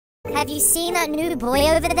Have you seen that new boy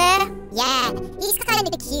over there? Yeah, he's kind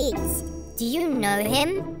of cute. Do you know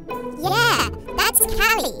him? Yeah, that's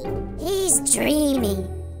Callie. He's dreamy.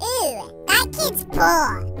 Ew, that kid's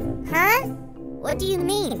poor. Huh? What do you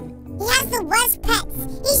mean? He has the worst pets.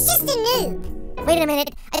 He's just a noob. Wait a minute,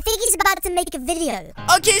 I think he's about to make a video.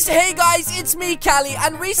 Okay, so hey guys, it's me, Callie,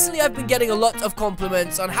 and recently I've been getting a lot of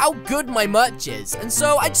compliments on how good my merch is, and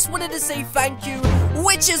so I just wanted to say thank you,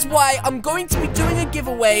 which is why I'm going to be doing a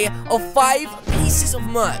giveaway of 5 pieces of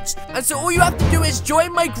merch. And so all you have to do is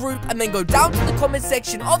join my group and then go down to the comment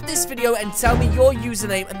section of this video and tell me your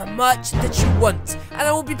username and the merch that you want, and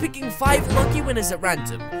I will be picking 5 lucky winners at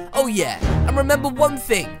random. Oh yeah, and remember one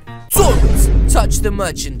thing, don't touch the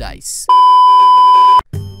merchandise.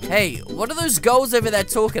 Hey, what are those girls over there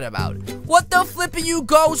talking about? What the flip are you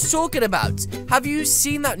girls talking about? Have you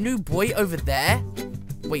seen that new boy over there?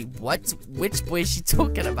 Wait, what? Which boy is she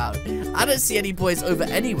talking about? I don't see any boys over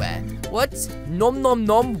anywhere. What? Nom nom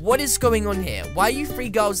nom, what is going on here? Why are you 3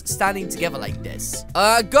 girls standing together like this?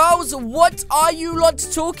 Girls, what are you lot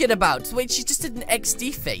talking about? Wait, she just did an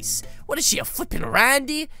XD face. What is she, a flippin'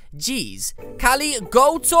 Randy? Jeez. Callie,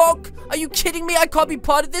 go talk? Are you kidding me? I can't be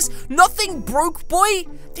part of this. Nothing broke, boy?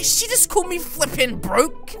 Did she just call me flippin'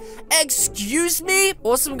 broke? Excuse me?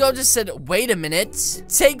 Awesome girl just said, wait a minute.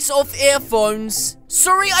 Takes off earphones.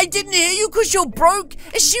 Sorry, I didn't hear you because you're broke.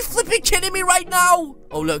 Is she flippin' kidding me right now?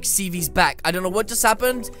 Oh, look, CV's back. I don't know what just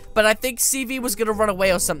happened, but I think CV was gonna run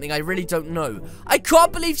away or something. I really don't know. I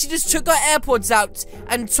can't believe she just took her AirPods out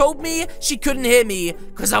and told me she couldn't hear me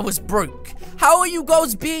because I was broke. How are you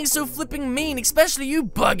girls being so flipping mean, especially you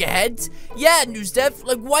buggerhead? Yeah, News Dev,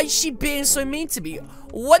 like, why is she being so mean to me?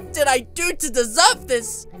 What did I do to deserve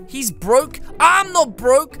this? He's broke. I'm not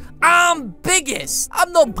broke. I'm biggest.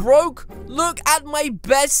 I'm not broke. Look at my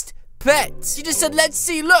best pet. She just said, let's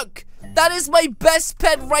see, look. That is my best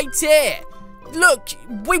pet right here. Look,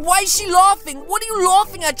 wait, why is she laughing? What are you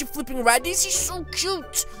laughing at, you flipping Randy? She's so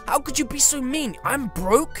cute. How could you be so mean? I'm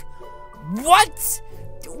broke? What?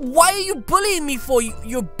 Why are you bullying me for, you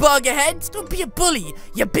buggerhead? Don't be a bully,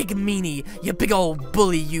 you big meanie. You big old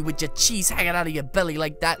bully, you with your cheese hanging out of your belly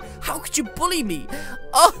like that. How could you bully me?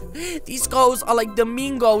 Oh, these girls are like the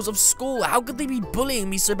mean girls of school. How could they be bullying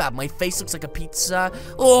me so bad? My face looks like a pizza.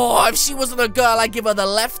 Oh, if she wasn't a girl, I'd give her the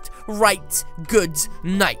left, right, good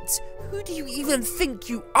night. Who do you even think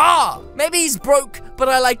you are? Maybe he's broke, but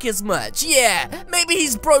I like his merch. Yeah, maybe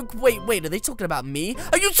he's broke. Wait, are they talking about me?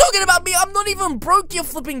 Are you talking about me? I'm not even broke, you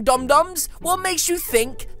flipping dum-dums. What makes you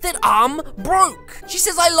think that I'm broke? She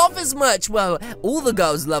says I love his merch. Well, all the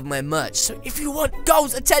girls love my merch. So if you want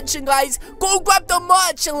girls' attention, guys, go grab the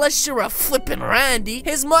merch unless you're a flipping Randy.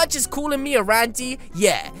 His merch is calling me a Randy.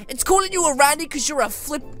 Yeah, it's calling you a Randy because you're a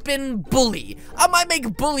flipping bully. I might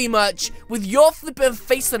make bully merch with your flipping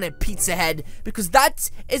face on it, pizza head, because that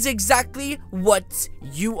is exactly what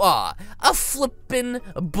you are, a flippin'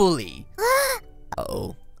 bully.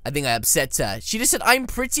 Uh-oh, I think I upset her. She just said I'm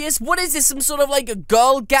prettiest. What is this, some sort of like a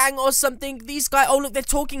girl gang or something? These guys, oh look, they're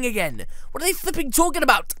talking again. What are they flipping talking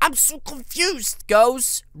about? I'm so confused.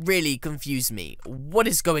 Girls really confuse me. What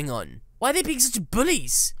is going on? Why are they being such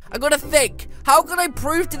bullies? I gotta think, how can I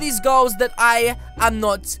prove to these girls that I am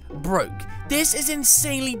not broke? This is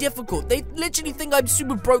insanely difficult. They literally think I'm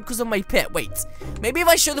super broke because of my pet. Wait, maybe if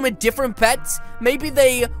I show them a different pet, maybe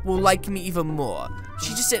they will like me even more. She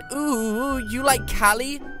just said, ooh, you like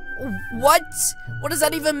Callie? What? What does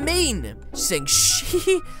that even mean? She's saying,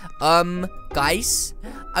 she, guys,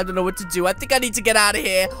 I don't know what to do. I think I need to get out of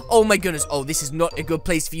here. Oh my goodness. Oh, this is not a good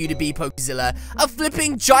place for you to be, Pokezilla. A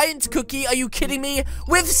flipping giant cookie? Are you kidding me?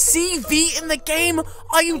 With CV in the game?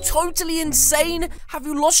 Are you totally insane? Have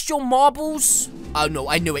you lost your marbles? Oh no,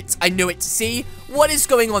 I knew it. I knew it. See? What is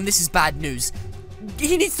going on? This is bad news.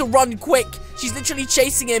 He needs to run quick. She's literally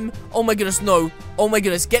chasing him. Oh my goodness, no. Oh my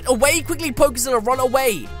goodness. Get away quickly, Pokezilla. Run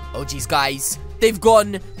away. Oh geez, guys. They've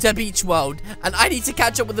gone to Beach World, and I need to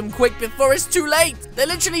catch up with them quick before it's too late. They're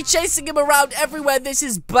literally chasing him around everywhere. This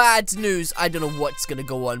is bad news. I don't know what's gonna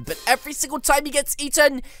go on, but every single time he gets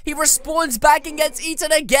eaten, he respawns back and gets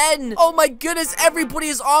eaten again. Oh my goodness, everybody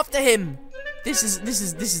is after him. This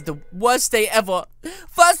is the worst day ever.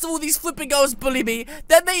 First of all, these flipping girls bully me.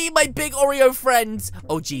 Then they eat my big Oreo friend.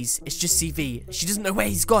 Oh, geez. It's just CV. She doesn't know where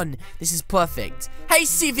he's gone. This is perfect. Hey,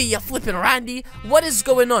 CV, you flipping Randy. What is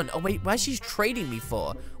going on? Oh, wait. Why is she trading me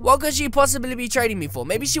for? What could she possibly be trading me for?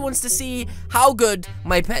 Maybe she wants to see how good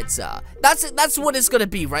my pets are. That's what it's gonna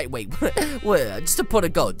be, right? Wait. Just a pot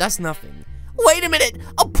of gold. That's nothing. Wait a minute,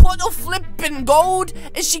 a pot of flipping gold?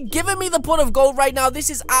 Is she giving me the pot of gold right now? This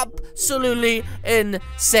is absolutely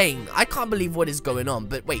insane. I can't believe what is going on.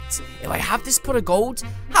 But wait, if I have this pot of gold,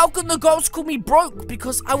 how can the girls call me broke?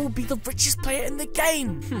 Because I will be the richest player in the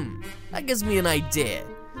game. That gives me an idea.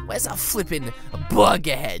 Where's that flipping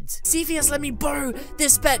burger head? See if he has let me borrow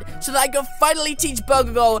this pet so that I can finally teach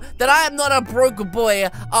Burger Girl that I am not a broke boy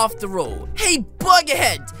after all. Hey, burger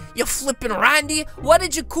head! You flippin' Randy? What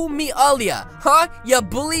did you call me earlier? Huh? You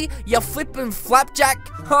bully? You flippin' flapjack?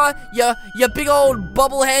 Huh? You big old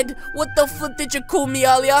bubblehead? What the flip did you call me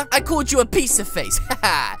earlier? I called you a piece of face.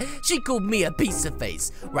 Haha. She called me a piece of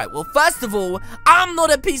face. Right, well, first of all, I'm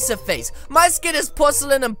not a piece of face. My skin is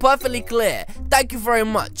porcelain and perfectly clear. Thank you very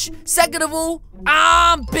much. Second of all,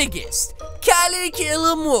 I'm biggest. Cali kill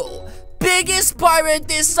 'em all. Biggest pirate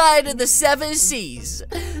this side of the 7 seas.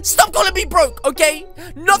 Stop calling me broke, okay?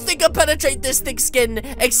 Nothing can penetrate this thick skin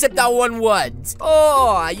except that one word.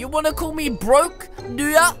 Oh, you wanna call me broke? Do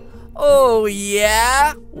ya? Oh,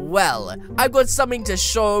 yeah? Well, I've got something to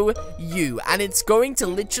show you, and it's going to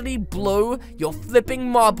literally blow your flipping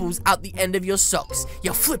marbles out the end of your socks.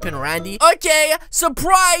 You're flipping, Randy. Okay,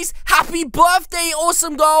 surprise! Happy birthday,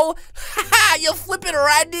 awesome girl! Haha, you're flipping,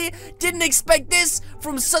 Randy! Didn't expect this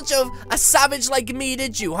from such a savage like me,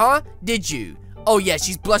 did you, huh? Did you? Oh yeah,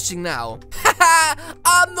 she's blushing now. Haha,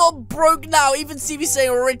 I'm not broke now, even see me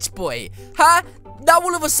saying rich boy. Huh? Now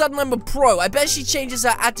all of a sudden I'm a pro. I bet she changes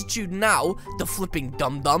her attitude now. The flipping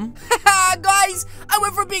dum-dum. Haha, guys, I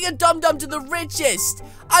went from being a dum-dum to the richest.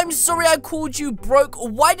 I'm sorry I called you broke.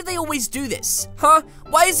 Why do they always do this? Huh?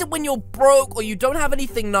 Why is it when you're broke or you don't have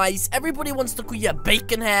anything nice, everybody wants to call you a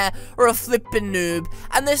bacon hair or a flipping noob,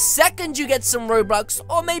 and the second you get some Roblox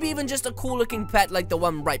or maybe even just a cool looking pet like the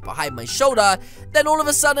one right behind my shoulder, then all of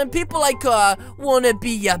a sudden people like her wanna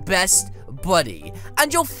be your best buddy.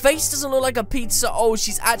 And your face doesn't look like a pizza. Oh,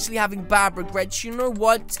 she's actually having bad regrets. You know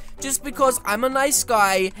what? Just because I'm a nice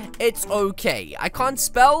guy, it's okay. I can't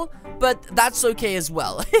spell, but that's okay as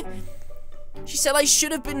well. She said I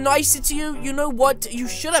should have been nicer to you. You know what? You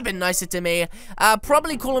should have been nicer to me.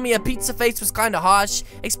 Probably calling me a pizza face was kind of harsh,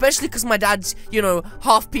 especially because my dad's, you know,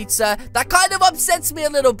 half pizza. That kind of upsets me a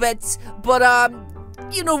little bit, but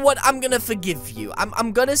you know what? I'm gonna forgive you.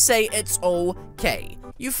 I'm gonna say it's okay.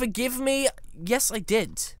 You forgive me? Yes, I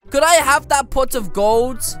did. Could I have that pot of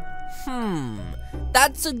gold?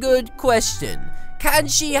 That's a good question. Can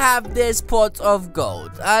she have this pot of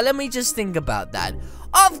gold? Let me just think about that.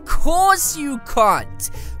 Of course you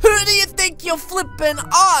can't. Who do you think you're flipping?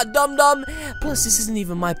 Dum-dum. Plus, this isn't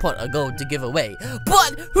even my pot of gold to give away.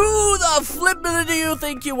 But who the flippin' do you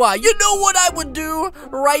think you are? You know what I would do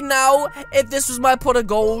right now if this was my pot of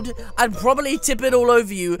gold? I'd probably tip it all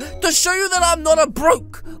over you to show you that I'm not a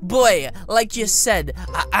broke boy like you said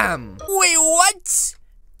I am. Wait, what?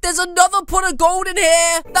 There's another pot of gold in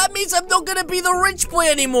here? That means I'm not gonna be the rich boy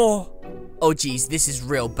anymore. Oh, geez, this is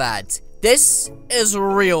real bad. This is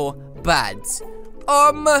real bad.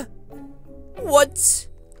 What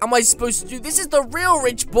am I supposed to do? This is the real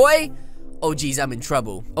rich boy. Oh, geez, I'm in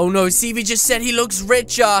trouble. Oh, no, CV just said he looks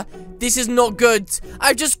richer. This is not good.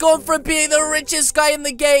 I've just gone from being the richest guy in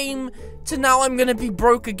the game to now I'm gonna be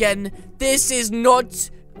broke again. This is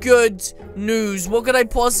not good news. What could I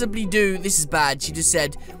possibly do? This is bad. She just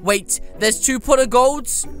said, wait, there's 2 pot of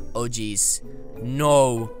golds? Oh, geez.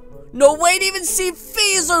 No. No, wait, even see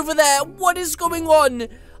fees over there. What is going on?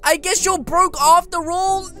 I guess you're broke after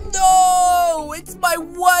all? No, it's my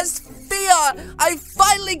worst fear. I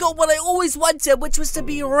finally got what I always wanted, which was to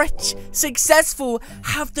be rich, successful,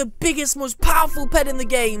 have the biggest, most powerful pet in the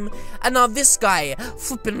game. And now this guy,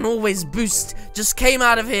 flipping AlwaysBoost, just came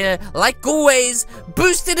out of here, like always,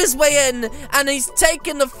 boosted his way in, and he's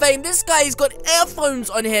taken the fame. This guy's got earphones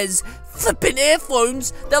on his flipping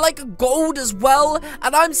earphones. They're like gold as well,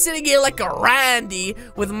 and I'm sitting here like a Randy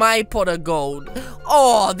with my pot of gold.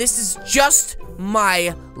 Oh, this is just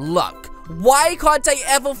my luck. Why can't I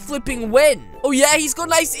ever flipping win? Oh yeah, he's got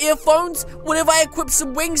nice earphones. What if I equip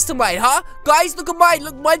some wings to mine, huh? Guys, look at mine.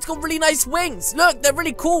 Look, mine's got really nice wings. Look, they're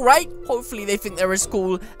really cool, right? Hopefully they think they're as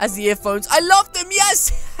cool as the earphones. I love them,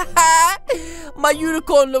 yes! My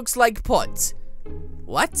unicorn looks like pot.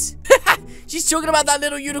 What? She's talking about that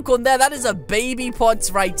little unicorn there. That is a baby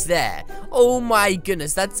pot right there. Oh my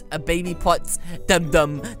goodness, that's a baby pot.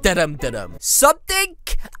 Dum-dum, da-dum-da-dum. Something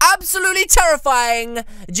absolutely terrifying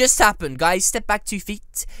just happened. Guys, step back 2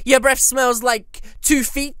 feet. Your breath smells like 2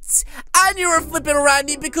 feet. And you're a flippin'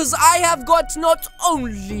 Randy because I have got not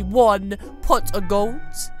only 1 pot of gold.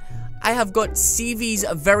 I have got CV's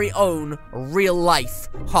very own real life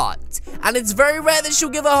heart. And it's very rare that she'll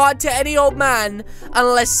give a heart to any old man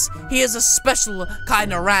unless he is a special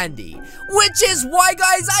kind of Randy. Which is why,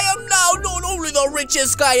 guys, I am now not only the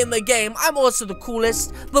richest guy in the game, I'm also the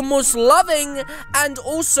coolest, the most loving, and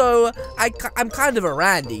also I'm kind of a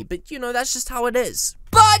Randy. But, you know, that's just how it is.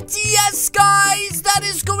 But yes, guys, that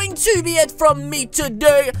is going to be it from me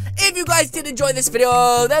today. If you guys did enjoy this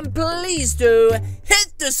video, then please do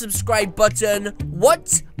hit the subscribe button.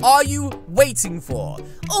 What are you waiting for?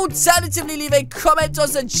 Alternatively, leave a comment or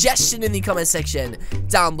suggestion in the comment section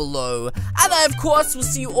down below. And I, of course, will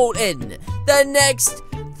see you all in the next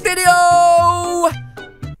video.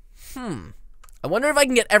 I wonder if I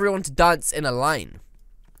can get everyone to dance in a line.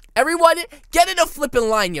 Everyone, get in a flippin'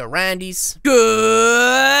 line, you Randys.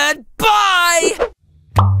 Goodbye!